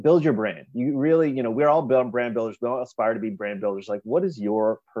build your brand. You really, we're all brand builders. We all aspire to be brand builders. Like, what is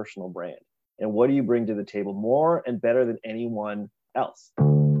your personal brand? And what do you bring to the table more and better than anyone else?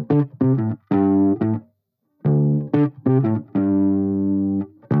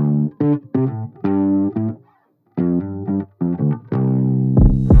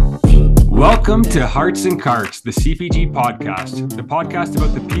 Welcome to Hearts and Carts, the CPG podcast, the podcast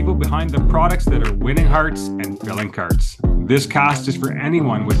about the people behind the products that are winning hearts and filling carts. This cast is for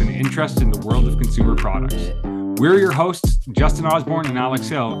anyone with an interest in the world of consumer products. We're your hosts, Justin Osborne and Alex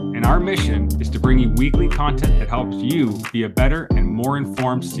Hill, and our mission is to bring you weekly content that helps you be a better and more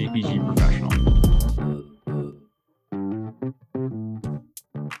informed CPG professional.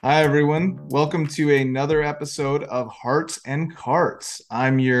 Hi, everyone. Welcome to another episode of Hearts and Carts.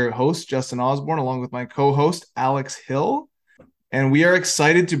 I'm your host, Justin Osborne, along with my co-host, Alex Hill. And we are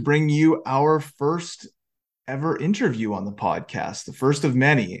excited to bring you our first ever interview on the podcast, the first of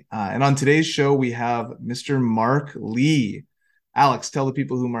many. And on today's show, we have Mr. Mark Lee. Alex, tell the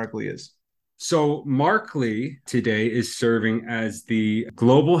people who Mark Lee is. So Mark Lee today is serving as the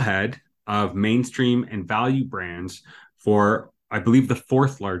global head of mainstream and value brands for, I believe, the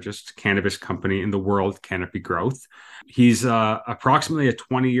fourth largest cannabis company in the world, Canopy Growth. He's approximately a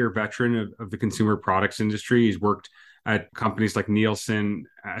 20-year veteran of the consumer products industry. He's worked at companies like Nielsen,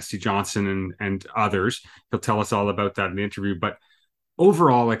 SC Johnson, and others. He'll tell us all about that in the interview. But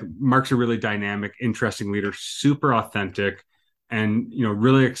overall, Mark's a really dynamic, interesting leader, super authentic, and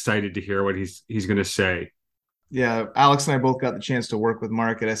really excited to hear what he's going to say. Yeah, Alex and I both got the chance to work with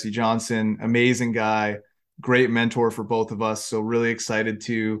Mark at SC Johnson. Amazing guy. Great mentor for both of us. So really excited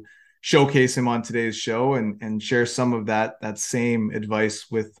to showcase him on today's show and share some of that same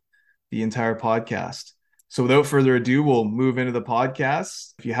advice with the entire podcast. So without further ado, we'll move into the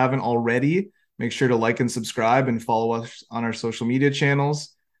podcast. If you haven't already, make sure to like and subscribe and follow us on our social media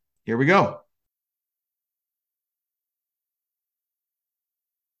channels. Here we go.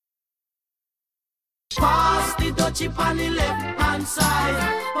 Pass the dutchie on the left hand side.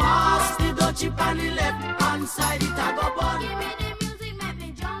 Pass the dutchie on the left hand side. It a go bun.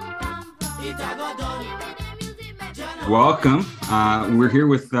 It a go done. Welcome. We're here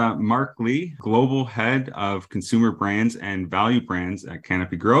with Mark Lee, Global Head of Consumer Brands and Value Brands at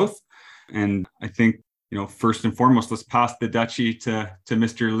Canopy Growth. And I think, first and foremost, let's pass the Dutchie to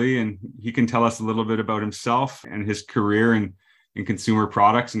Mr. Lee, and he can tell us a little bit about himself and his career in consumer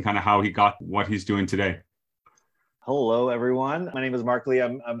products and kind of how he got what he's doing today. Hello, everyone. My name is Mark Lee.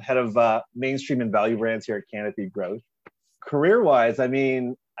 I'm head of mainstream and value brands here at Canopy Growth. Career-wise, I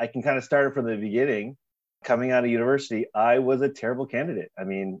can kind of start it from the beginning. Coming out of university, I was a terrible candidate.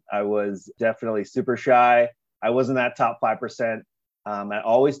 I was definitely super shy. I wasn't that top 5%. I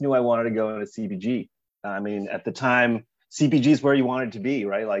always knew I wanted to go into CPG. At the time, CPG is where you wanted to be,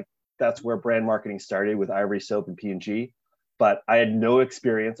 right? That's where brand marketing started with Ivory Soap and P&G. But I had no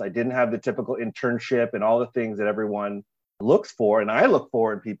experience. I didn't have the typical internship and all the things that everyone looks for. And I look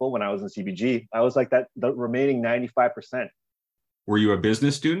for in people when I was in CPG. I was like the remaining 95%. Were you a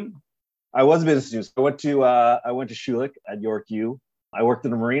business student? I was a business student. I went to Schulich at York U. I worked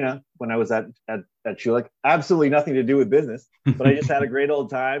in the marina when I was at Schulich. Absolutely nothing to do with business, but I just had a great old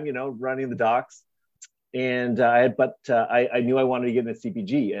time, running the docks. And I knew I wanted to get into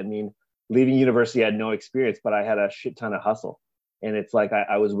CPG. Leaving university, I had no experience, but I had a shit ton of hustle. And it's like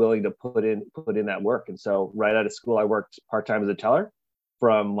I was willing to put in that work. And so right out of school, I worked part-time as a teller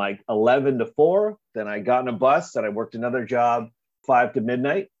from 11 to 4. Then I got in a bus and I worked another job 5 to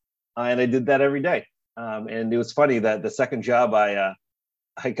midnight. And I did that every day. And it was funny that the second job I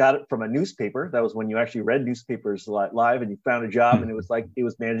got it from a newspaper. That was when you actually read newspapers live and you found a job, and it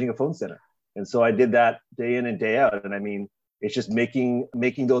was managing a phone center. And so I did that day in and day out. And it's just making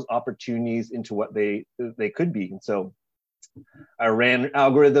those opportunities into what they could be. And so I ran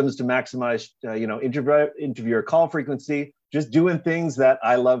algorithms to maximize, interviewer call frequency, just doing things that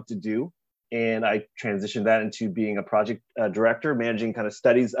I love to do. And I transitioned that into being a project director, managing kind of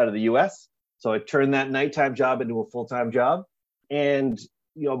studies out of the US. So I turned that nighttime job into a full-time job. And,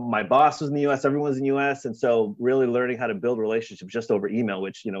 my boss was in the US, everyone's in the US. And so really learning how to build relationships just over email,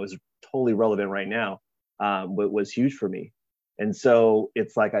 which, is totally relevant right now, was huge for me. And so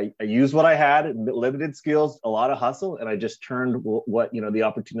it's like I used what I had, limited skills, a lot of hustle, and I just turned what the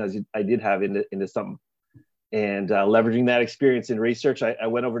opportunities I did have into something. And leveraging that experience in research, I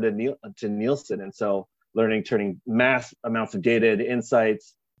went over to Nielsen. And so turning mass amounts of data into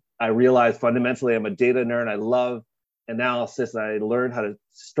insights. I realized fundamentally I'm a data nerd. I love analysis. I learned how to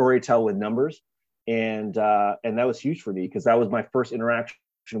storytell with numbers. And that was huge for me because that was my first interaction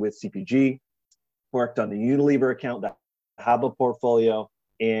with CPG. Worked on the Unilever account, the Haba portfolio,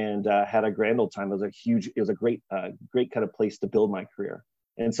 and had a grand old time. It was a great kind of place to build my career.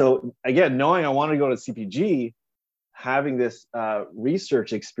 And so again, knowing I wanted to go to CPG, having this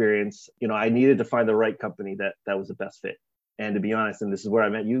research experience, I needed to find the right company that was the best fit. And to be honest, and this is where I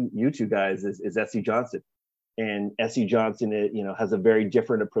met you two guys, is SC Johnson. And SC Johnson, has a very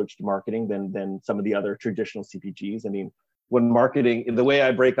different approach to marketing than some of the other traditional CPGs. I mean, when marketing, the way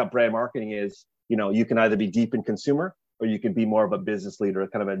I break up brand marketing is, you can either be deep in consumer or you can be more of a business leader,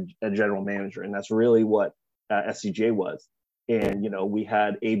 kind of a general manager. And that's really what SCJ was. And, we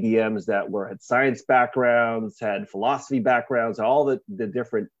had ABMs that had science backgrounds, had philosophy backgrounds, all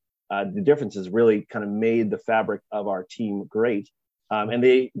the differences really kind of made the fabric of our team great. And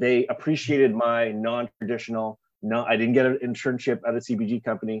they appreciated my non-traditional, I didn't get an internship at a CPG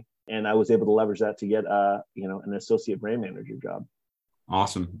company, and I was able to leverage that to get, an associate brand manager job.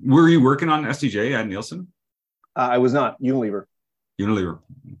 Awesome. Were you working on SCJ at Nielsen? I was not. Unilever.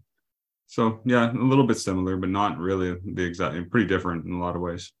 So yeah, a little bit similar, but not really the exact, pretty different in a lot of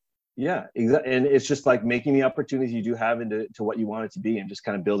ways. Yeah, exactly. And it's just like making the opportunities you do have into what you want it to be, and just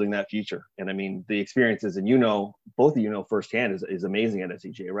kind of building that future. And I mean, the experiences, and both of firsthand is amazing at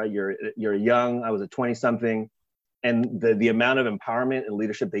SCJ, right? You're young. I was a 20-something, and the amount of empowerment and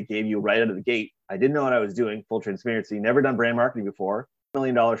leadership they gave you right out of the gate. I didn't know what I was doing. Full transparency. Never done brand marketing before. $1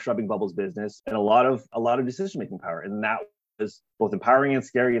 million shrubbing bubbles business, and a lot of decision making power, and that was both empowering and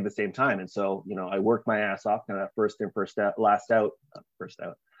scary at the same time. And so, I worked my ass off, kind of last out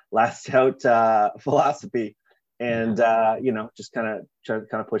philosophy, and just kind of try to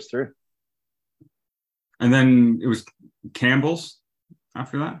kind of push through. And then it was Campbell's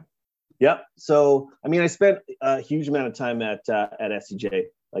after that. Yep. So I mean, I spent a huge amount of time at SCJ,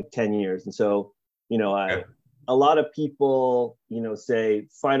 like 10 years, and so a lot of people say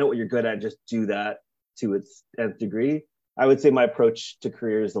find out what you're good at, just do that to its nth degree. I would say my approach to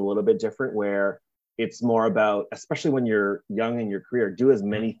career is a little bit different, where it's more about, especially when you're young in your career, do as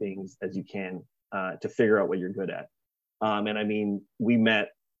many things as you can to figure out what you're good at. And I mean, we met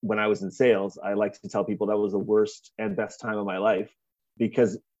when I was in sales. I like to tell people that was the worst and best time of my life,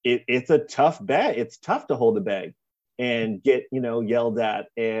 because it's a tough bag. It's tough to hold a bag and get, yelled at,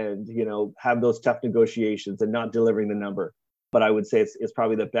 and, have those tough negotiations and not delivering the number. But I would say it's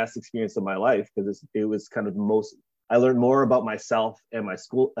probably the best experience of my life, because it was kind of I learned more about myself and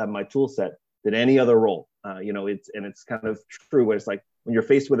my tool set than any other role. It's kind of true, where it's like when you're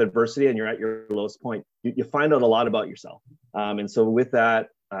faced with adversity and you're at your lowest point, you find out a lot about yourself. And so with that,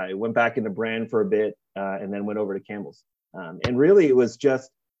 I went back into brand for a bit, and then went over to Campbell's. And really it was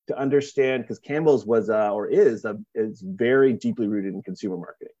just to understand, because Campbell's is very deeply rooted in consumer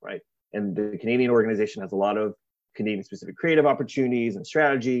marketing, right? And the Canadian organization has a lot of Canadian specific creative opportunities and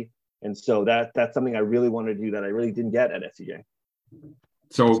strategy. And so that's something I really wanted to do that I really didn't get at SCJ.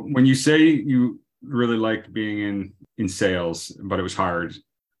 So when you say you really liked being in sales, but it was hard,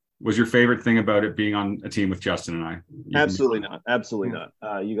 was your favorite thing about it being on a team with Justin and I? Absolutely not. Absolutely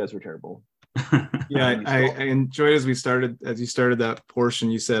not. You guys were terrible. Yeah, I enjoyed as you started that portion.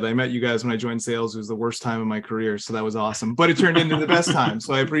 You said, I met you guys when I joined sales. It was the worst time of my career. So that was awesome, but it turned into the best time.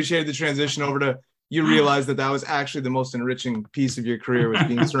 So I appreciated the transition over to, you realized that was actually the most enriching piece of your career, was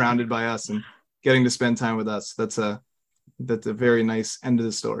being surrounded by us and getting to spend time with us. That's a very nice end of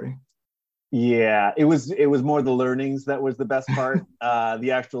the story. Yeah, it was more the learnings that was the best part.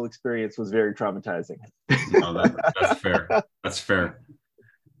 The actual experience was very traumatizing. No, that's fair. That's fair.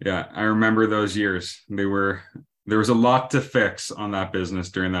 Yeah, I remember those years. There was a lot to fix on that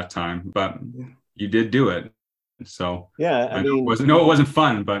business during that time, but you did do it. So yeah, I mean, it wasn't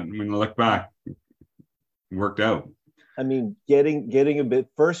fun, but when I look back, it worked out. I mean, getting a bit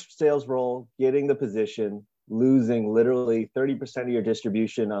first sales role, getting the position, losing literally 30% of your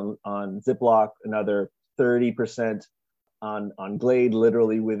distribution on Ziploc, another 30% on Glade,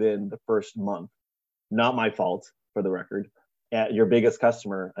 literally within the first month. Not my fault, for the record. At your biggest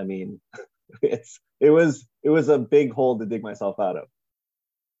customer, I mean, it was a big hole to dig myself out of.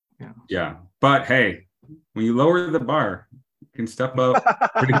 Yeah. But hey, when you lower the bar, you can step up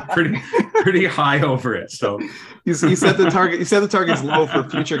pretty high over it. So you set the target. You set the targets low for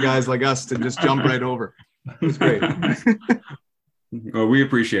future guys like us to just jump right over. It's great. Well, we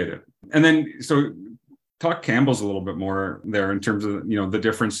appreciate it. And then, so talk Campbell's a little bit more there in terms of, the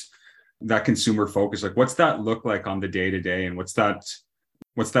difference, that consumer focus. Like, what's that look like on the day to day, and what's that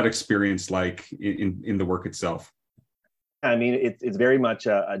experience like in the work itself? I mean, it's very much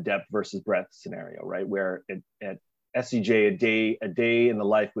a depth versus breadth scenario, right? Where at SCJ, a day in the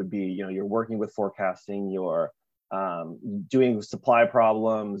life would be, you're working with forecasting, you're doing supply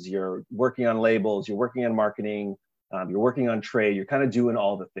problems, you're working on labels, you're working on marketing, You're working on trade. You're kind of doing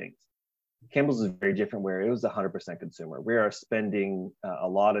all the things. Campbell's is very different, where it was 100% consumer. We are spending a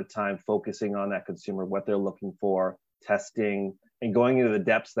lot of time focusing on that consumer, what they're looking for, testing, and going into the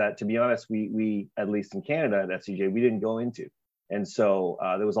depths that, to be honest, we at least in Canada at SCJ, we didn't go into. And so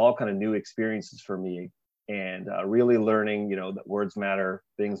there was all kind of new experiences for me, and really learning, that words matter,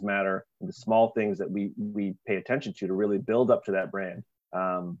 things matter, and the small things that we pay attention to really build up to that brand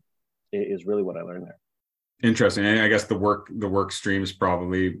is really what I learned there. Interesting. And I guess the work streams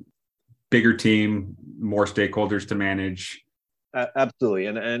probably bigger team, more stakeholders to manage. Absolutely.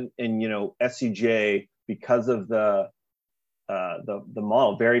 And SCJ, because of the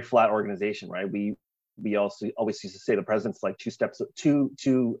model, very flat organization, right? We also always used to say the president's like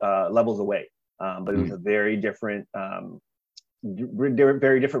two levels away. But it was a very different,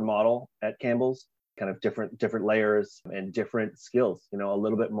 very different model at Campbell's, kind of different layers and different skills, a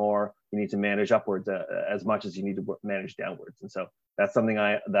little bit more. You need to manage upwards as much as you need to manage downwards. And so that's something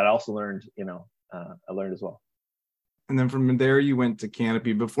I also learned, I learned as well. And then from there, you went to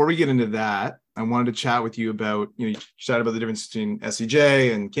Canopy. Before we get into that, I wanted to chat with you about, you chatted about the difference between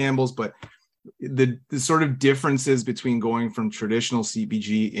SCJ and Campbell's, but the sort of differences between going from traditional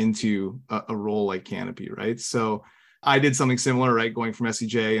CPG into a role like Canopy, right? So I did something similar, right? Going from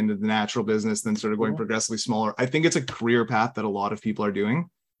SCJ into the natural business, then sort of going progressively smaller. I think it's a career path that a lot of people are doing,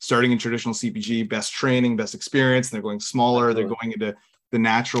 starting in traditional CPG, best training, best experience, and they're going smaller. Absolutely. They're going into the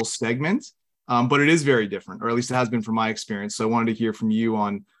natural segment. But it is very different, or at least it has been from my experience. So I wanted to hear from you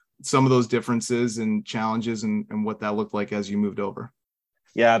on some of those differences and challenges and what that looked like as you moved over.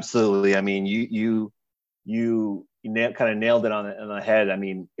 Yeah, absolutely. I mean, you kind of nailed it on the head. I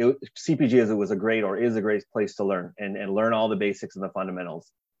mean, CPG is a great place to learn and learn all the basics and the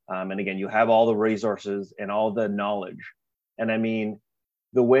fundamentals. And again, you have all the resources and all the knowledge. And I mean,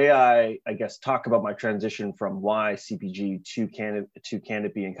 the way I guess talk about my transition from why CPG to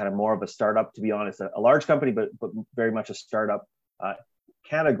Canopy and kind of more of a startup, to be honest, a large company, but very much a startup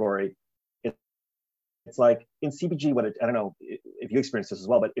category. It's like in CPG, I don't know if you experienced this as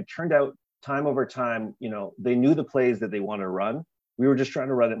well, but it turned out time over time, they knew the plays that they wanted to run. We were just trying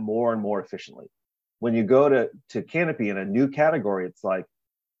to run it more and more efficiently. When you go to Canopy in a new category, it's like,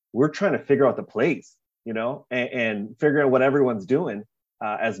 we're trying to figure out the plays, and figure out what everyone's doing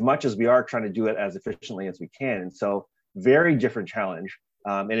as much as we are trying to do it as efficiently as we can. And so very different challenge.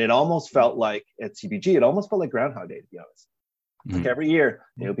 And it almost felt like at CPG, it almost felt like Groundhog Day, to be honest. Like every year,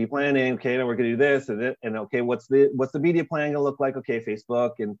 be planning, okay, now we're gonna do this and okay, what's the media plan gonna look like? Okay,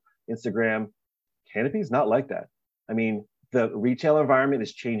 Facebook and Instagram. Canopy is not like that. I mean, the retail environment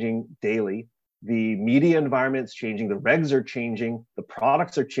is changing daily. The media environment is changing. The regs are changing. The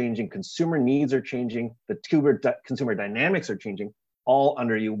products are changing. Consumer needs are changing. The consumer dynamics are changing, all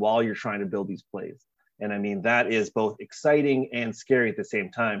under you while you're trying to build these plays. And I mean, that is both exciting and scary at the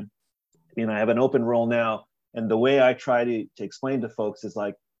same time. I mean, I have an open role now. And the way I try to explain to folks is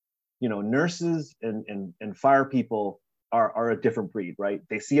like, nurses and fire people are a different breed, right?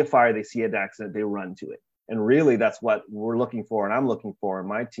 They see a fire, they see an accident, they run to it. And really that's what we're looking for. And I'm looking for in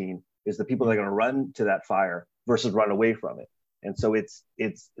my team is the people that are going to run to that fire versus run away from it. And so it's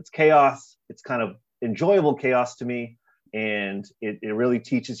chaos. It's kind of enjoyable chaos to me. And it really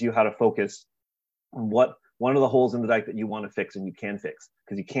teaches you how to focus on what one of the holes in the dike that you want to fix and you can fix,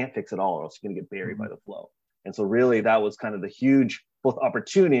 because you can't fix it all or else you're going to get buried by the flow. And so really that was kind of the huge both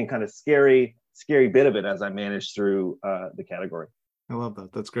opportunity and kind of scary bit of it as I managed through the category. I love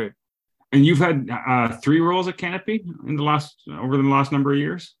that. That's great. And you've had 3 roles at Canopy over the last number of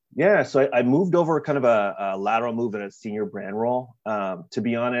years? Yeah, so I moved over kind of a lateral move in a senior brand role. To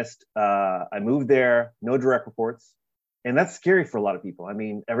be honest, I moved there, no direct reports. And that's scary for a lot of people. I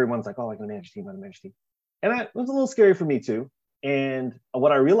mean, everyone's like, oh, I can manage a team, And it was a little scary for me too. And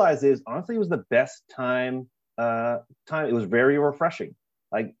what I realized is, honestly, it was the best time. It was very refreshing.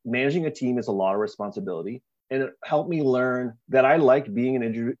 Like managing a team is a lot of responsibility. And it helped me learn that I like being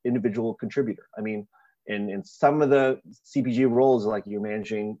an individual contributor. I mean, in some of the CPG roles, like you're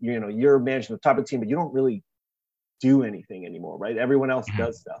managing the top of the team, but you don't really do anything anymore, right? Everyone else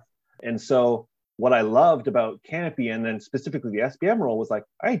does stuff. And so what I loved about Canopy, and then specifically the SBM role, was like,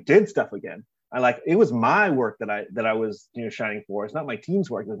 I did stuff again. It was my work that I was shining for. It's not my team's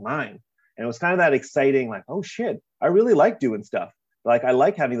work, it was mine. And it was kind of that exciting, like, oh shit, I really like doing stuff. Like I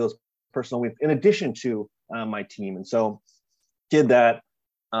like having those personal wins in addition to my team. And so did that,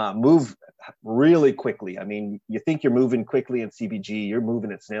 move really quickly. I mean, you think you're moving quickly in CPG, you're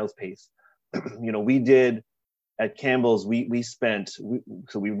moving at snail's pace. We did at Campbell's, we did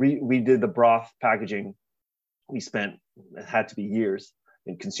the broth packaging. It had to be years.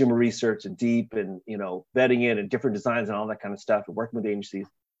 in consumer research and deep and, vetting it and different designs and all that kind of stuff and working with agencies.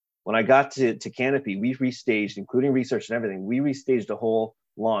 When I got to Canopy, we restaged, including research and everything, we restaged a whole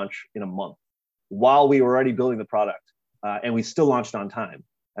launch in a month while we were already building the product. And we still launched on time.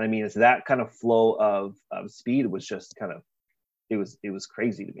 And I mean, it's that kind of flow of speed was just kind of, it was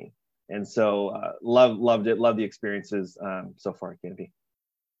crazy to me. And so loved it, loved the experiences so far at Canopy.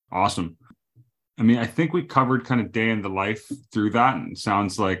 Awesome. I mean, I think we covered kind of day in the life through that, and it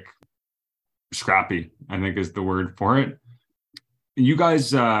sounds like scrappy, I think is the word for it. You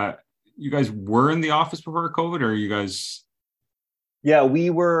guys were in the office before COVID, or you guys? Yeah, we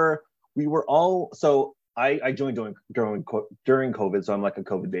were all, so I joined during COVID, so I'm like a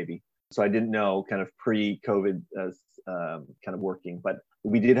COVID baby. So I didn't know kind of pre-COVID as kind of working, but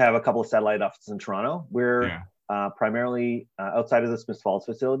we did have a couple of satellite offices in Toronto. We're primarily outside of the Smiths Falls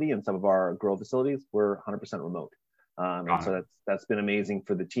facility, and some of our grow facilities were 100% remote. And so that's been amazing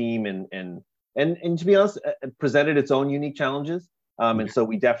for the team, and to be honest, it presented its own unique challenges. And so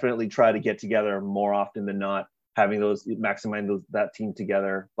we definitely try to get together more often than not, maximizing that team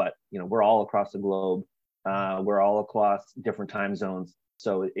together. But we're all across the globe. We're all across different time zones.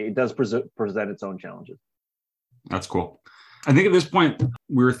 So it does present its own challenges. That's cool. I think at this point,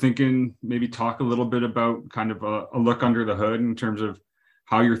 we were thinking maybe talk a little bit about kind of a look under the hood in terms of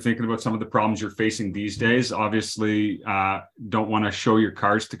how you're thinking about some of the problems you're facing these days. Obviously, don't want to show your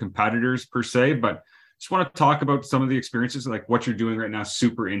cards to competitors per se, but just want to talk about some of the experiences, like what you're doing right now.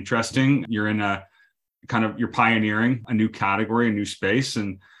 Super interesting. You're you're pioneering a new category, a new space.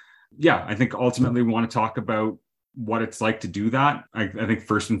 And yeah, I think ultimately we want to talk about what it's like to do that. I think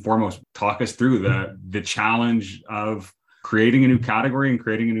first and foremost, talk us through the challenge of creating a new category and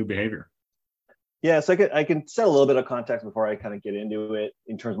creating a new behavior. Yeah, so I can set a little bit of context before I kind of get into it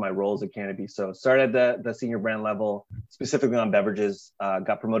in terms of my roles at Canopy. So started at the senior brand level, specifically on beverages,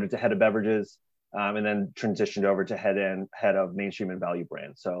 got promoted to head of beverages, and then transitioned over to head of mainstream and value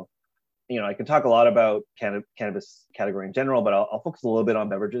brand. So, I can talk a lot about cannabis category in general, but I'll focus a little bit on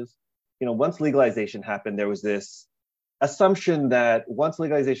beverages. Once legalization happened, there was this assumption that once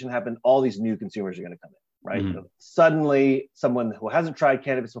legalization happened, all these new consumers are going to come in, right? Mm-hmm. Suddenly, someone who hasn't tried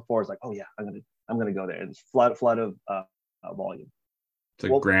cannabis before is like, oh yeah, I'm going to go there. And it's flood of volume. It's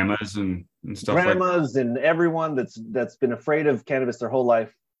like grandmas and stuff. Grandmas and everyone that's been afraid of cannabis their whole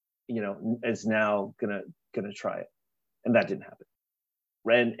life, is now gonna try it, and that didn't happen.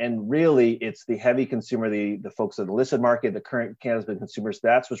 And really, it's the heavy consumer, the folks in the illicit market, the current cannabis consumers.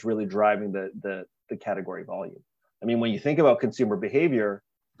 That's what's really driving the category volume. I mean, when you think about consumer behavior,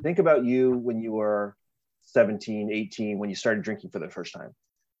 think about you when you were 17, 18, when you started drinking for the first time.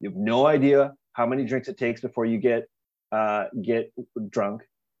 You have no idea how many drinks it takes before you get drunk.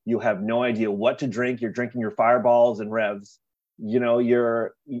 You have no idea what to drink. You're drinking your Fireballs and Revs. You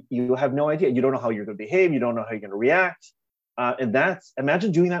have no idea. You don't know how you're going to behave. You don't know how you're going to react. And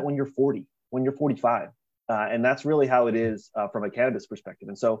imagine doing that when you're 40, when you're 45. And that's really how it is from a cannabis perspective.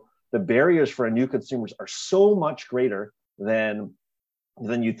 And so the barriers for new consumers are so much greater than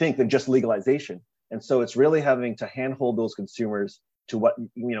you think, than just legalization. And so it's really having to handhold those consumers to what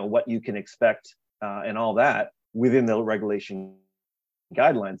you can expect and all that within the regulation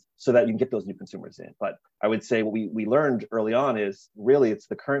guidelines, so that you can get those new consumers in. But I would say what we learned early on is really it's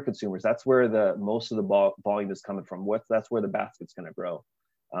the current consumers. That's where most of the volume is coming from. That's where the basket's going to grow.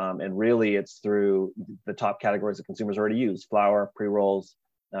 And really it's through the top categories that consumers already use: flower, pre-rolls,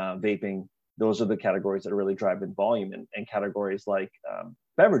 vaping. Those are the categories that are really driving volume, and categories like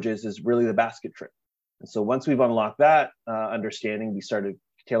beverages is really the basket trip. And so once we've unlocked that understanding, we started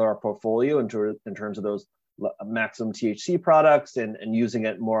to tailor our portfolio in terms of those maximum THC products and using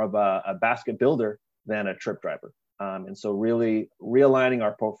it more of a basket builder than a trip driver. And so really realigning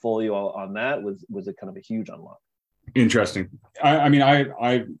our portfolio on that was a kind of a huge unlock. Interesting. I mean,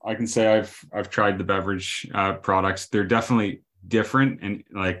 I can say I've tried the beverage products. They're definitely different and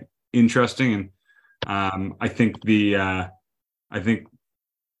like interesting. And I think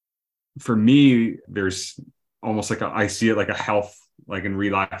for me, there's almost like I see it like a health, like in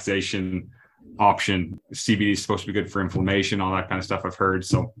relaxation option. CBD is supposed to be good for inflammation, all that kind of stuff I've heard.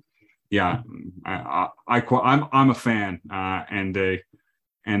 So yeah, I'm a fan and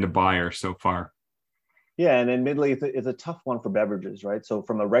a buyer so far. Yeah, and admittedly, it's a tough one for beverages, right? So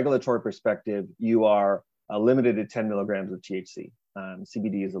from a regulatory perspective, you are limited to 10 milligrams of THC.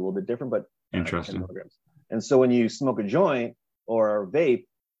 CBD is a little bit different, but interesting. 10 milligrams. And so when you smoke a joint or a vape,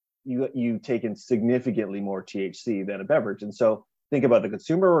 you take in significantly more THC than a beverage. And so think about the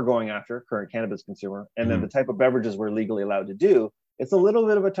consumer we're going after, current cannabis consumer, and then the type of beverages we're legally allowed to do it's a little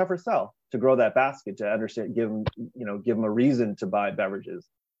bit of a tougher sell to grow that basket, to understand, give them a reason to buy beverages.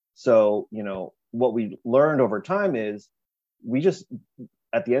 So, what we learned over time is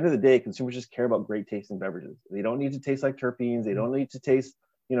at the end of the day, consumers just care about great tasting beverages. They don't need to taste like terpenes. They don't need to taste,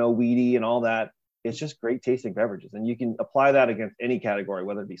 weedy and all that. It's just great tasting beverages. And you can apply that against any category,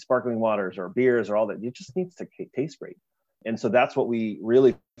 whether it be sparkling waters or beers or all that. It just needs to taste great. And so that's what we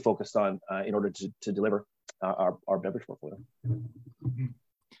really focused on in order to deliver our beverage portfolio.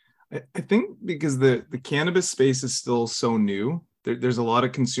 I think because the cannabis space is still so new, there's a lot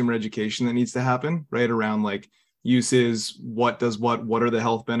of consumer education that needs to happen, right? Around like uses, what does what are the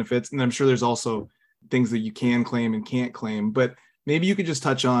health benefits? And I'm sure there's also things that you can claim and can't claim, but maybe you could just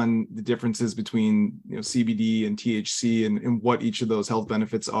touch on the differences between CBD and THC and what each of those health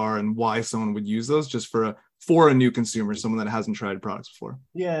benefits are and why someone would use those just for a new consumer, someone that hasn't tried products before.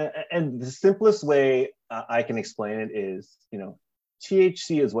 Yeah, and the simplest way I can explain it is,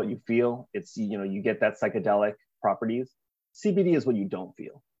 THC is what you feel. It's, you get that psychedelic properties. CBD is what you don't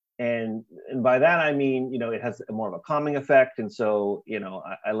feel. And by that, I mean, it has more of a calming effect. And so,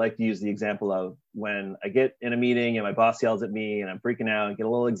 I like to use the example of when I get in a meeting and my boss yells at me and I'm freaking out and get a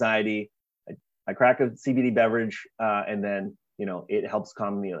little anxiety, I crack a CBD beverage and then, it helps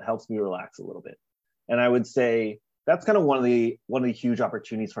calm me, it helps me relax a little bit. And I would say that's kind of one of the huge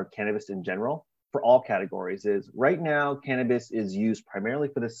opportunities for cannabis in general, for all categories, is right now, cannabis is used primarily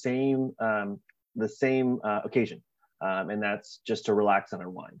for the same occasion. And that's just to relax and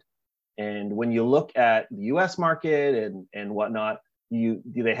unwind. And when you look at the U.S. market and whatnot,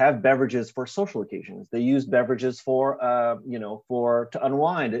 they have beverages for social occasions. They use beverages for to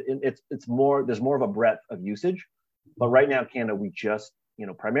unwind. It's more, there's more of a breadth of usage. But right now, Canada, we just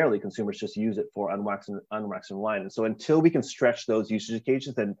primarily consumers just use it for unwax and unwind. And so until we can stretch those usage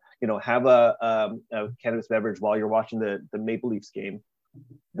occasions and have a cannabis beverage while you're watching the Maple Leafs game,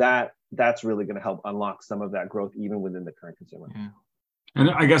 that's really going to help unlock some of that growth even within the current consumer. Yeah. And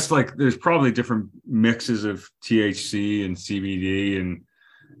I guess like there's probably different mixes of THC and CBD, and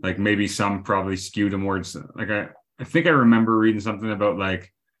like maybe some probably skew towards like I think I remember reading something about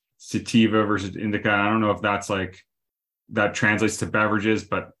like sativa versus indica. I don't know if that's like that translates to beverages,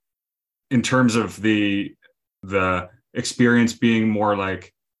 but in terms of the experience being more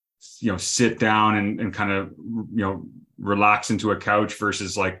like sit down and kind of relax into a couch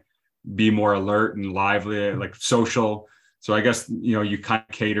versus like be more alert and lively, like social. So I guess, you kind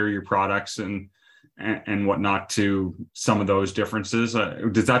of cater your products and whatnot to some of those differences.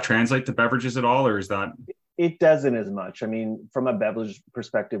 Does that translate to beverages at all, or is that? It doesn't as much. I mean, from a beverage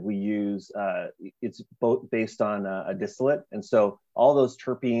perspective, we use, it's both based on a distillate. And so all those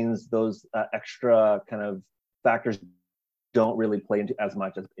terpenes, those extra kind of factors don't really play into as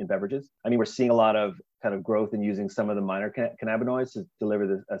much as in beverages. I mean, we're seeing a lot of kind of growth in using some of the minor cannabinoids to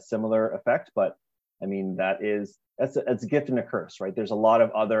deliver a similar effect. But I mean, that's a gift and a curse, right? There's a lot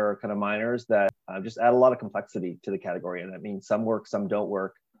of other kind of minors that just add a lot of complexity to the category. And I mean, some work, some don't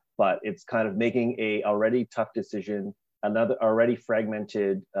work, but it's kind of making a already tough decision, another already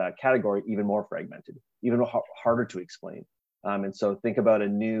fragmented category, even more fragmented, even harder to explain. And so think about a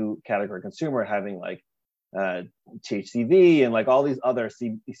new category consumer having like THCV and like all these other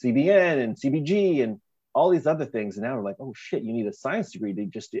CBN and CBG and all these other things. And now we're like, oh shit, you need a science degree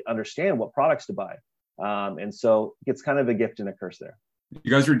to understand what products to buy. And so it's kind of a gift and a curse there. You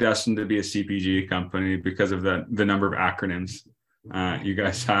guys are destined to be a CPG company because of the number of acronyms you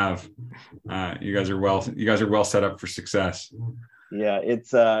guys have. You guys are well set up for success. Yeah,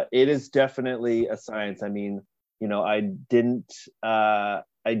 it is definitely a science. I mean, I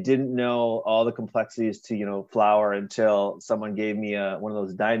didn't know all the complexities to flour until someone gave me one of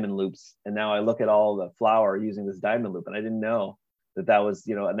those diamond loops, and now I look at all the flour using this diamond loop, and I didn't know that was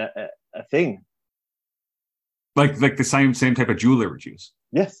a thing. Like the same type of jeweler would use.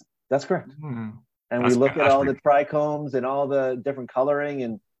 Yes, that's correct. Mm-hmm. And we look at all the trichomes and all the different coloring,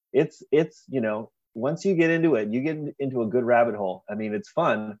 and it's once you get into it, you get into a good rabbit hole. I mean, it's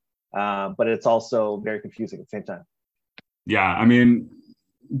fun, but it's also very confusing at the same time. Yeah, I mean,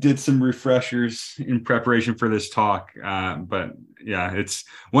 did some refreshers in preparation for this talk, but yeah, it's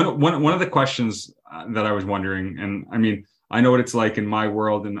one of the questions that I was wondering, and I mean, I know what it's like in my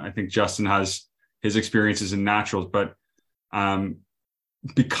world, and I think Justin has his experiences in naturals, but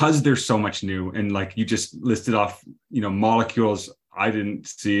because there's so much new, and like you just listed off, molecules I didn't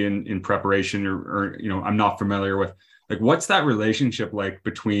see in preparation or I'm not familiar with. Like, what's that relationship like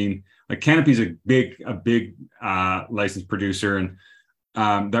between, like, Canopy is a big licensed producer, and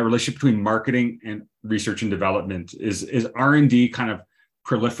that relationship between marketing and research and development is R&D kind of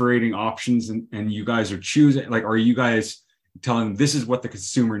proliferating options, and you guys are choosing, like, are you guys telling them this is what the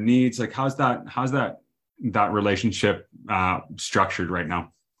consumer needs? Like, how's that relationship structured right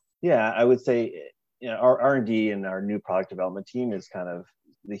now? Yeah, I would say, our R&D and our new product development team is kind of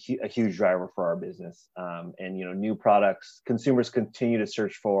a huge driver for our business. And new products, consumers continue to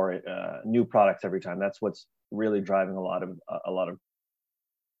search for new products every time. That's what's really driving a lot of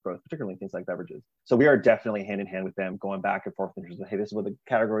growth, particularly things like beverages. So we are definitely hand in hand with them, going back and forth in terms of, hey, this is what the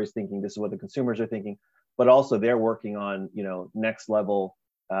category is thinking, this is what the consumers are thinking, but also they're working on next level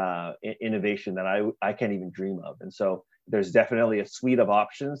innovation that I can't even dream of. And so there's definitely a suite of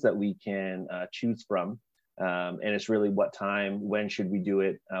options that we can choose from. And it's really what time, when should we do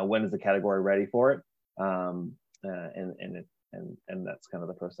it? When is the category ready for it? And that's kind of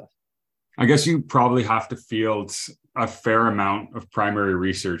the process. I guess you probably have to field a fair amount of primary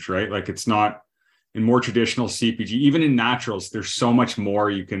research, right? Like, it's not in more traditional CPG, even in naturals, there's so much more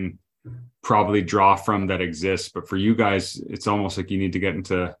you can probably draw from that exists. But for you guys, it's almost like you need to get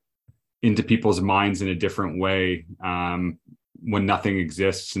into people's minds in a different way when nothing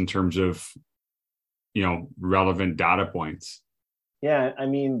exists in terms of relevant data points. Yeah, I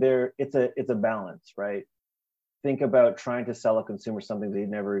mean, it's a balance, right? Think about trying to sell a consumer something they've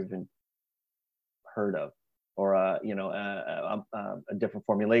never even heard of, or a different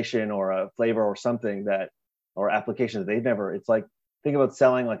formulation or a flavor or something or application that they've never. It's like, think about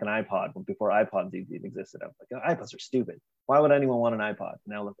selling like an iPod before iPods even existed. I'm like, iPods are stupid. Why would anyone want an iPod?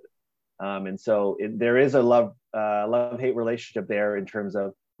 Now look at it. And so there is a love-hate relationship there in terms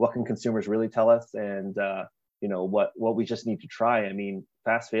of what can consumers really tell us, and what we just need to try. I mean,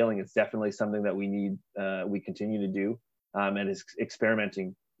 fast failing is definitely something that we continue to do, and is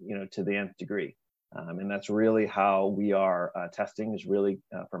experimenting to the nth degree. And that's really how we are testing, is really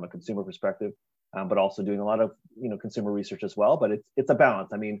from a consumer perspective, but also doing a lot of consumer research as well. But it's a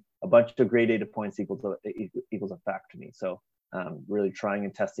balance. I mean, a bunch of great data points equals a fact to me. So really trying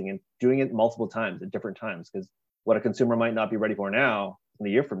and testing and doing it multiple times at different times, because what a consumer might not be ready for now, in a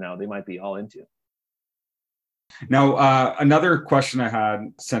year from now, they might be all into. Now, another question I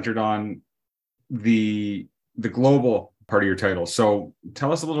had centered on the global part of your title. So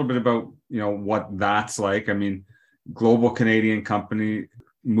tell us a little bit about what that's like. I mean, global Canadian company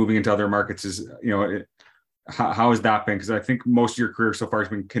moving into other markets is how has that been? Because I think most of your career so far has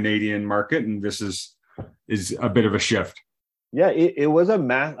been Canadian market, and this is a bit of a shift. Yeah, it was I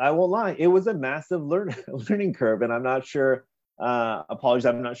won't lie, it was a massive learning curve, and I'm not sure. Apologies,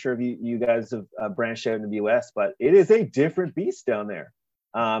 I'm not sure if you guys have branched out in the US, but it is a different beast down there.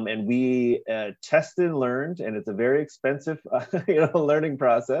 And we tested and learned, and it's a very expensive learning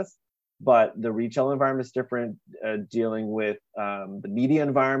process. But the retail environment is different, dealing with the media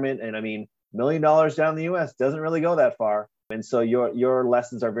environment. And I mean, $1 million down in the US doesn't really go that far. And so your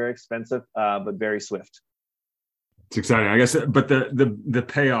lessons are very expensive, but very swift. It's exciting, I guess. But the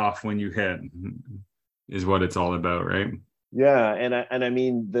payoff when you hit is what it's all about, right? Yeah, and I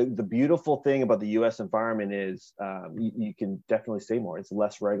mean, the beautiful thing about the U.S. environment is you can definitely say more. It's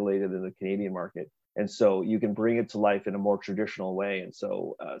less regulated than the Canadian market, and so you can bring it to life in a more traditional way. And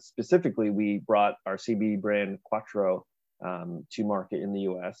so specifically, we brought our CBD brand Quattro to market in the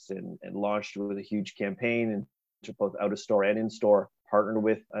U.S. and launched with a huge campaign, and to both out of store and in store. Partnered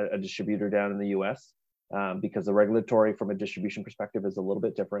with a distributor down in the U.S. Because the regulatory from a distribution perspective is a little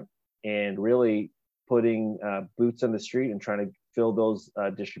bit different, and really putting boots on the street and trying to fill those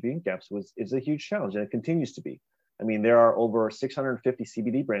distribution gaps is a huge challenge, and it continues to be. I mean, there are over 650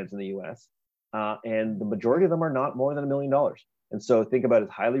 CBD brands in the U.S., and the majority of them are not more than $1 million. And so think about it,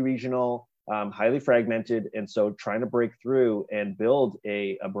 highly regional, highly fragmented, and so trying to break through and build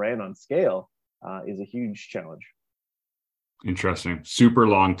a brand on scale is a huge challenge. Interesting. Super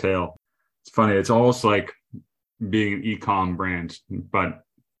long tail. It's funny. It's almost like being an e-com brand, but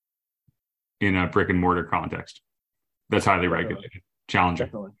in a brick and mortar context that's highly regulated, challenging.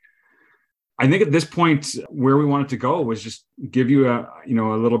 Definitely. I think at this point where we wanted to go was just give you a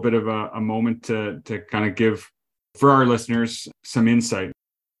little bit of a moment to kind of give for our listeners some insight.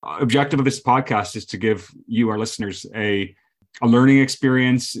 Objective of this podcast is to give you, our listeners, a learning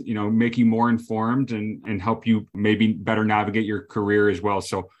experience, make you more informed and help you maybe better navigate your career as well.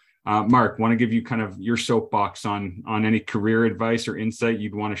 So Mark, want to give you kind of your soapbox on any career advice or insight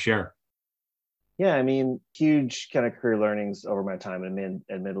you'd want to share? Yeah, I mean, huge kind of career learnings over my time. And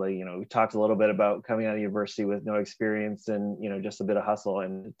admittedly, we talked a little bit about coming out of university with no experience and, just a bit of hustle,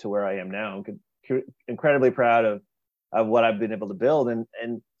 and to where I am now. I'm incredibly proud of what I've been able to build. And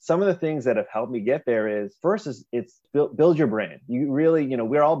some of the things that have helped me get there is, first is it's build your brand. You really,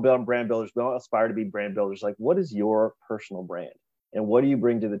 we're all brand builders. We all aspire to be brand builders. Like, what is your personal brand? And what do you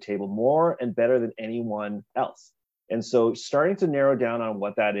bring to the table more and better than anyone else? And so starting to narrow down on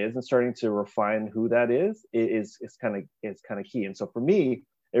what that is and starting to refine who that is kind of key. And so for me,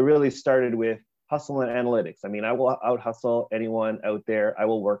 it really started with hustle and analytics. I mean, I will out hustle anyone out there. I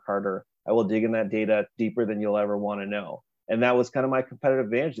will work harder. I will dig in that data deeper than you'll ever want to know. And that was kind of my competitive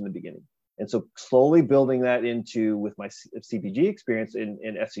advantage in the beginning. And so slowly building that into with my CPG experience in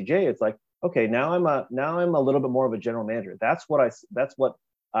SCJ, it's like, okay, now I'm a little bit more of a general manager. That's how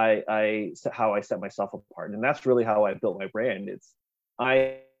I set myself apart. And that's really how I built my brand.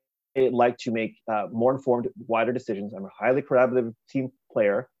 I like to make more informed, wider decisions. I'm a highly collaborative team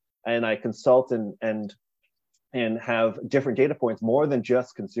player, and I consult and have different data points more than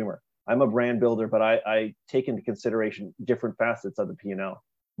just consumer. I'm a brand builder, but I take into consideration different facets of the P&L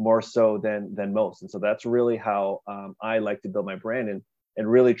more so than most. And so that's really how I like to build my brand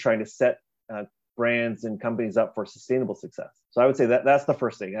and really trying to set brands and companies up for sustainable success. So I would say that's the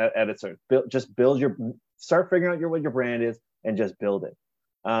first thing at its start figuring out what your brand is and just build it.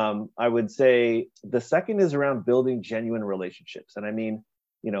 I would say the second is around building genuine relationships. And I mean,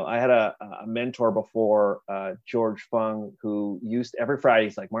 I had a mentor before, George Fung, who used every Friday,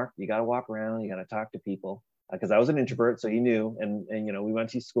 he's like, Mark, you got to walk around, you got to talk to people. Because I was an introvert, so he knew, and we went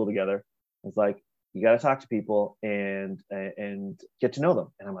to school together. It's like, you got to talk to people and get to know them.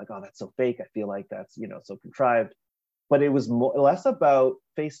 And I'm like, oh, that's so fake. I feel like that's, so contrived. But it was less about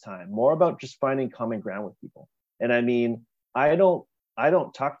FaceTime, more about just finding common ground with people. And I mean, I don't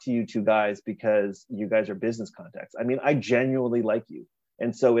talk to you two guys because you guys are business contacts. I mean, I genuinely like you.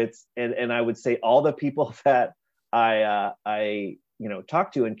 And so and I would say all the people that I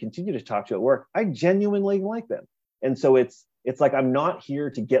talk to and continue to talk to at work, I genuinely like them. And so it's like, I'm not here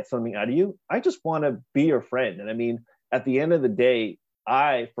to get something out of you. I just want to be your friend. And I mean, at the end of the day,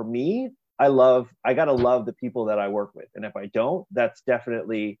 I got to love the people that I work with. And if I don't, that's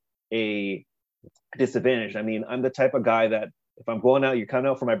definitely a disadvantage. I mean, I'm the type of guy that if I'm going out, you're coming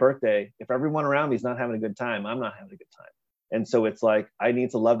out for my birthday, if everyone around me is not having a good time, I'm not having a good time. And so it's like, I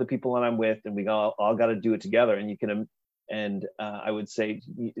need to love the people that I'm with, and we all got to do it together. And I would say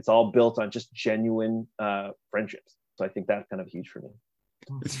it's all built on just genuine friendships. So I think that's kind of huge for me.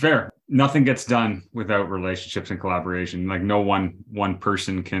 It's fair. Nothing gets done without relationships and collaboration. Like no one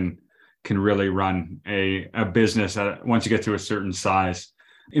person can really run a business once you get to a certain size.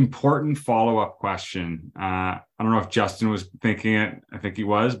 Important follow-up question. I don't know if Justin was thinking it. I think he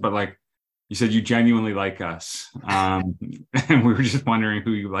was, but like you said, you genuinely like us. And we were just wondering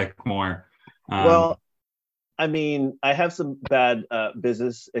who you like more. Well, I mean, I have some bad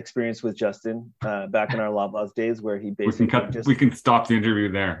business experience with Justin back in our Loblaws days, where he basically we can stop the interview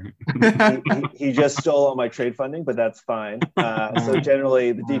there. he just stole all my trade funding, but that's fine. So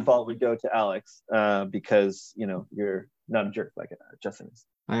generally, the default would go to Alex because you're not a jerk like Justin is.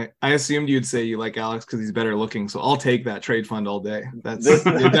 I assumed you'd say you like Alex because he's better looking, so I'll take that trade fund all day. That's as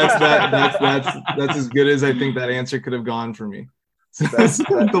good as I think that answer could have gone for me. So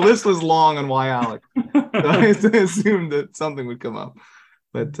the list was long on why Alex. So I assumed that something would come up,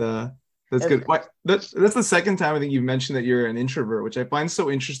 but that's good. That's the second time I think you've mentioned that you're an introvert, which I find so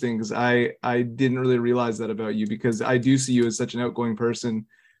interesting because I didn't really realize that about you, because I do see you as such an outgoing person.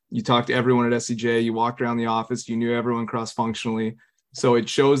 You talk to everyone at SCJ, you walked around the office, you knew everyone cross-functionally. So it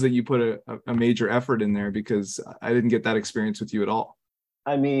shows that you put a major effort in there, because I didn't get that experience with you at all.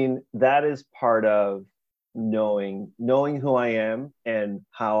 I mean, that is part of knowing who I am and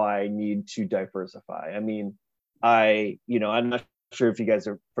how I need to diversify. I mean, I'm not sure if you guys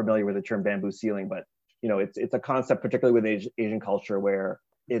are familiar with the term bamboo ceiling, but it's a concept, particularly with Asian culture, where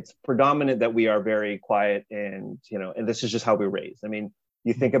it's predominant that we are very quiet and this is just how we're raised. I mean,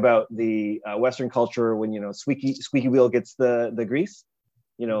 you think about the Western culture when squeaky wheel gets the grease.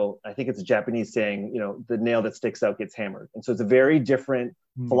 I think it's a Japanese saying, the nail that sticks out gets hammered. And so it's a very different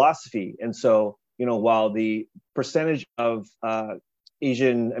philosophy. And so while the percentage of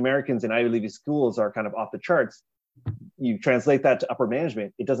Asian Americans in Ivy League schools are kind of off the charts, you translate that to upper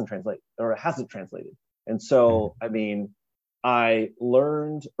management, it doesn't translate, or it hasn't translated. And so, I mean, I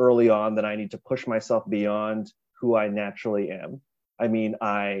learned early on that I need to push myself beyond who I naturally am. I mean,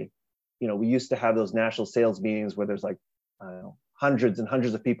 we used to have those national sales meetings where there's like, hundreds and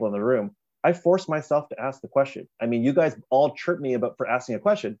hundreds of people in the room. I forced myself to ask the question. I mean, you guys all chirped me for asking a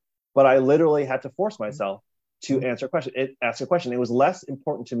question, but I literally had to force myself to ask a question. It was less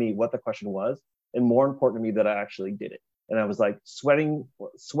important to me what the question was, and more important to me that I actually did it. And I was like sweating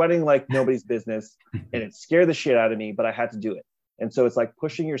like nobody's business, and it scared the shit out of me, but I had to do it. And so it's like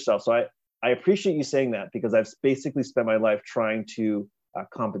pushing yourself. So I appreciate you saying that, because I've basically spent my life trying to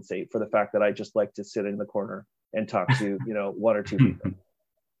compensate for the fact that I just like to sit in the corner and talk to one or two people.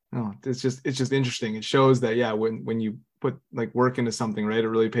 No, it's just interesting. It shows that, yeah, when you put like work into something, right, it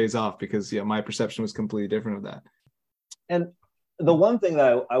really pays off, because yeah, my perception was completely different of that. And the one thing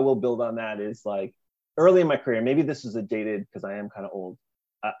that I will build on that is, like, early in my career, maybe this is a dated, because I am kind of old,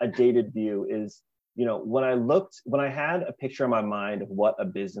 a dated view is, when I had a picture in my mind of what a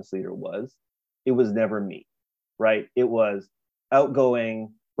business leader was, it was never me, right? It was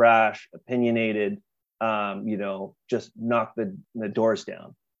outgoing, brash, opinionated, just knock the doors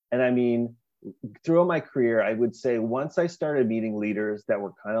down. And I mean, throughout my career, I would say once I started meeting leaders that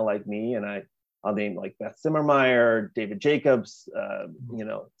were kind of like me, and I'll name like Beth Zimmermeyer, David Jacobs,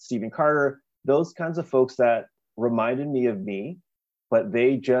 Stephen Carter, those kinds of folks that reminded me of me, but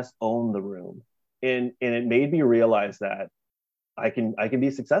they just own the room. And it made me realize that I can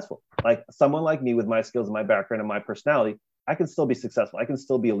be successful. Like someone like me with my skills and my background and my personality, I can still be successful. I can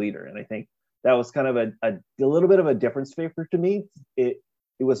still be a leader. And I think that was kind of a little bit of a difference maker to me. It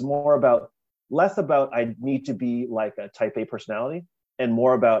was less about I need to be like a type A personality, and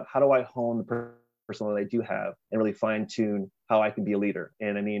more about how do I hone the personality I do have and really fine tune how I can be a leader.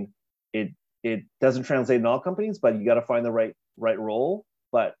 And I mean, it doesn't translate in all companies, but you got to find the right role.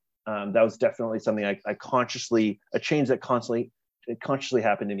 But that was definitely something a change that consciously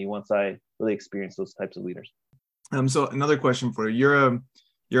happened to me once I really experienced those types of leaders. So another question for you.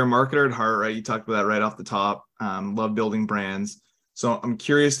 You're a marketer at heart, right? You talked about that right off the top. Love building brands. So I'm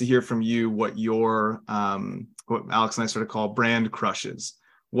curious to hear from you what your what Alex and I sort of call brand crushes.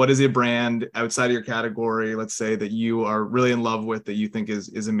 What is a brand outside of your category, let's say, that you are really in love with, that you think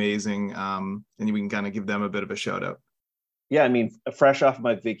is amazing, and we can kind of give them a bit of a shout out? Yeah, I mean, fresh off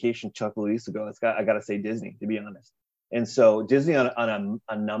my vacation a couple of weeks ago, I got to say Disney, to be honest. And so Disney on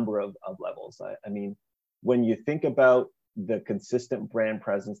a number of levels. I mean, when you think about the consistent brand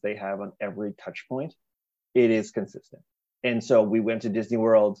presence they have on every touch point, it is consistent. And so we went to Disney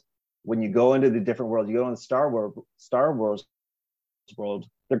World. When you go into the different world, you go on the Star Wars world,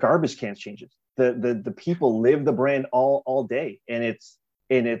 their garbage cans changes. The people live the brand all day, and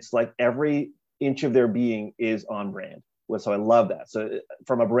it's like every inch of their being is on brand. So I love that. So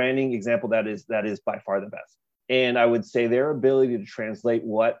from a branding example, that is by far the best. And I would say their ability to translate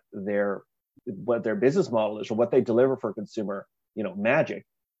what their business model is, or what they deliver for consumer, magic,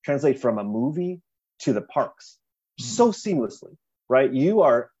 translate from a movie to the parks so seamlessly, right? You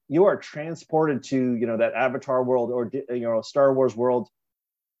are transported to, that Avatar world, or Star Wars world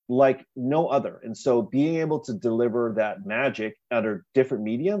like no other. And so being able to deliver that magic under different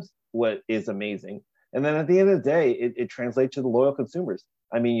mediums, what is amazing. And then at the end of the day, it translates to the loyal consumers.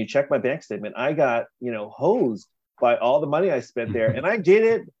 I mean, you check my bank statement, I got, hosed by all the money I spent there. And I did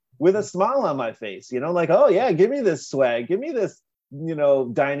it with a smile on my face, like, oh yeah, give me this swag, give me this,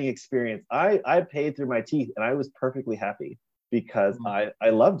 dining experience. I paid through my teeth, and I was perfectly happy because I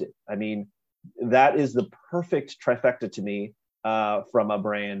loved it. I mean, that is the perfect trifecta to me, from a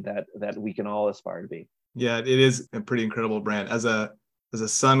brand that we can all aspire to be. Yeah, it is a pretty incredible brand. As a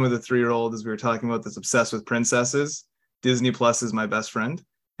son with a 3-year-old, as we were talking about, that's obsessed with princesses, Disney Plus is my best friend.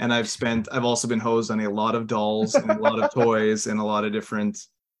 And I've also been hosed on a lot of dolls and a lot of toys and a lot of different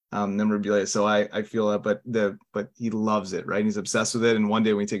memorabilia. So I feel that, but he loves it, right? He's obsessed with it. And one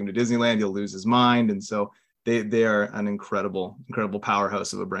day when we take him to Disneyland, he'll lose his mind. And so they are an incredible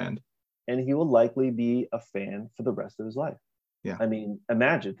powerhouse of a brand. And he will likely be a fan for the rest of his life. Yeah. I mean,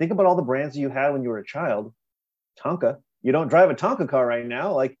 think about all the brands you had when you were a child. Tonka. You don't drive a Tonka car right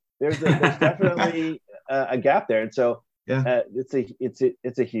now. Like there's definitely a gap there. And so yeah,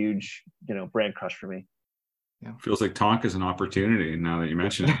 it's a huge, brand crush for me. Yeah. Feels like Tonka is an opportunity now that you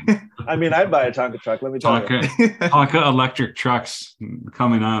mention it. I mean, I'd buy a Tonka truck. Let me tell you. Tonka electric trucks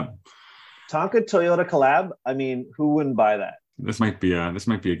coming up. Tonka Toyota collab. I mean, who wouldn't buy that? This might be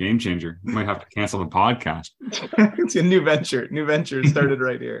a game changer. We might have to cancel the podcast. It's a new venture started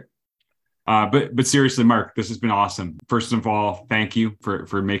right here. But seriously, Mark, this has been awesome. First of all, thank you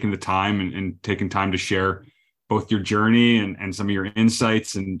for making the time and taking time to share both your journey and some of your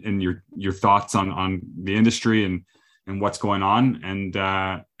insights and your thoughts on the industry and what's going on.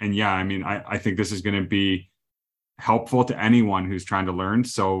 And yeah, I mean, I think this is going to be helpful to anyone who's trying to learn.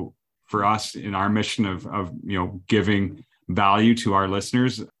 So for us in our mission of giving value to our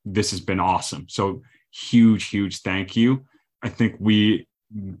listeners, this has been awesome. So huge thank you. I think we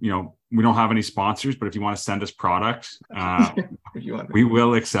don't have any sponsors, but if you want to send us products, we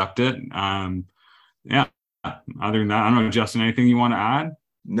will accept it. Yeah. Other than that, I don't know, Justin, anything you want to add?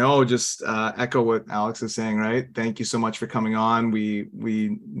 No, just echo what Alex is saying, right? Thank you so much for coming on. We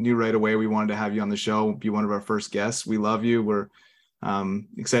knew right away we wanted to have you on the show, be one of our first guests. We love you. We're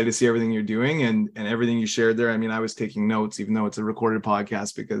Excited to see everything you're doing and everything you shared there. I mean, I was taking notes, even though it's a recorded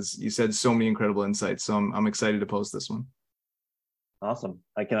podcast, because you said so many incredible insights. So I'm excited to post this one. Awesome.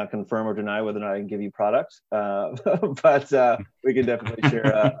 I cannot confirm or deny whether or not I can give you product, but we can definitely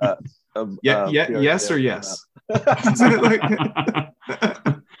share yes or yes.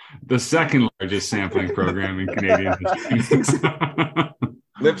 The second largest sampling program in Canadian history.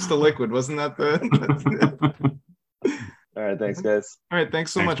 Lips to liquid, wasn't that the? All right, thanks, guys. All right,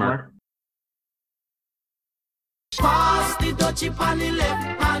 thanks so much, Mark. Pass the dutchie on the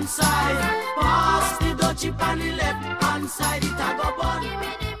left hand side. Pass the dutchie on the left hand side. It a go bun.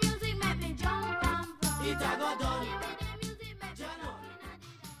 It a go done.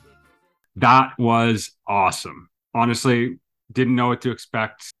 That was awesome. Honestly, didn't know what to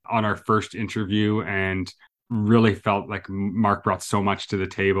expect on our first interview and really felt like Mark brought so much to the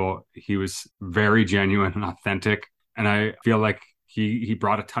table. He was very genuine and authentic. And I feel like he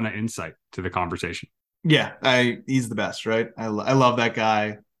brought a ton of insight to the conversation. Yeah, he's the best, right? I love that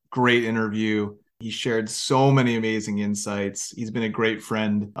guy. Great interview. He shared so many amazing insights. He's been a great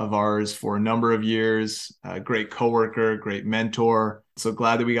friend of ours for a number of years, a great coworker, great mentor. So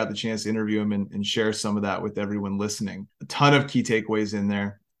glad that we got the chance to interview him and share some of that with everyone listening. A ton of key takeaways in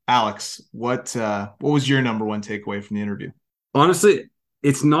there. Alex, what was your number one takeaway from the interview? Honestly,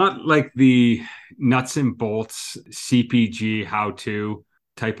 it's not like the nuts and bolts CPG how-to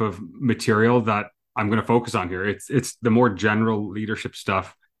type of material that I'm going to focus on here. It's the more general leadership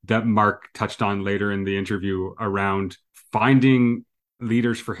stuff that Mark touched on later in the interview around finding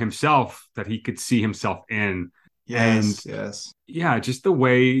leaders for himself that he could see himself in. Yes. Yeah, just the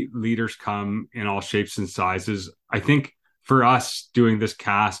way leaders come in all shapes and sizes. I think for us doing this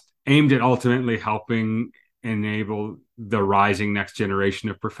cast aimed at ultimately helping enable the rising next generation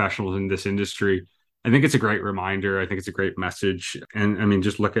of professionals in this industry. I think it's a great reminder. I think it's a great message. And I mean,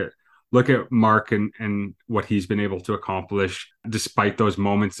 just look at Mark and what he's been able to accomplish despite those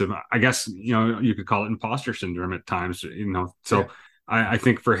moments of, I guess, you could call it imposter syndrome at times, So yeah. I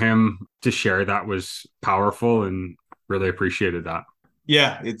think for him to share that was powerful and really appreciated that.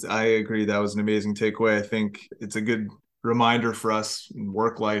 Yeah, I agree. That was an amazing takeaway. I think it's a good reminder for us in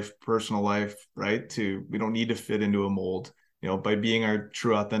work life, personal life, right? We don't need to fit into a mold. By being our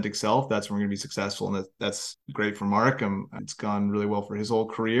true authentic self, that's when we're going to be successful. And that's great for Mark. It's gone really well for his whole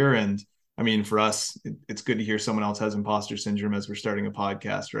career. And I mean, for us, it's good to hear someone else has imposter syndrome as we're starting a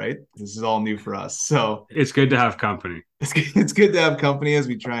podcast, right? This is all new for us. So it's good to have company. It's good to have company as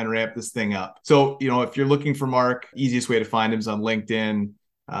we try and ramp this thing up. So, if you're looking for Mark, easiest way to find him is on LinkedIn.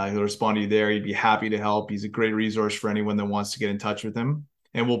 He'll respond to you there. He'd be happy to help. He's a great resource for anyone that wants to get in touch with him.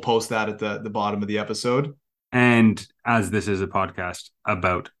 And we'll post that at the bottom of the episode. And as this is a podcast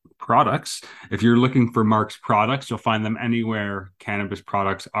about products, if you're looking for Mark's products, you'll find them anywhere cannabis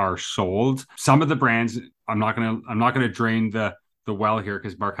products are sold. Some of the brands, I'm not gonna drain the well here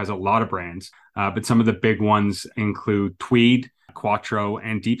because Mark has a lot of brands, but some of the big ones include Tweed, Quattro,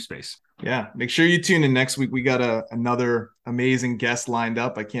 and Deep Space. Yeah, make sure you tune in next week. We got another amazing guest lined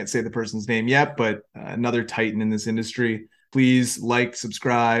up. I can't say the person's name yet, but another titan in this industry. Please like,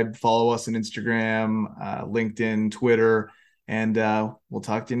 subscribe, follow us on Instagram, LinkedIn, Twitter, and we'll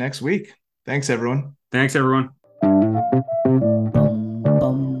talk to you next week. Thanks, everyone. Thanks, everyone.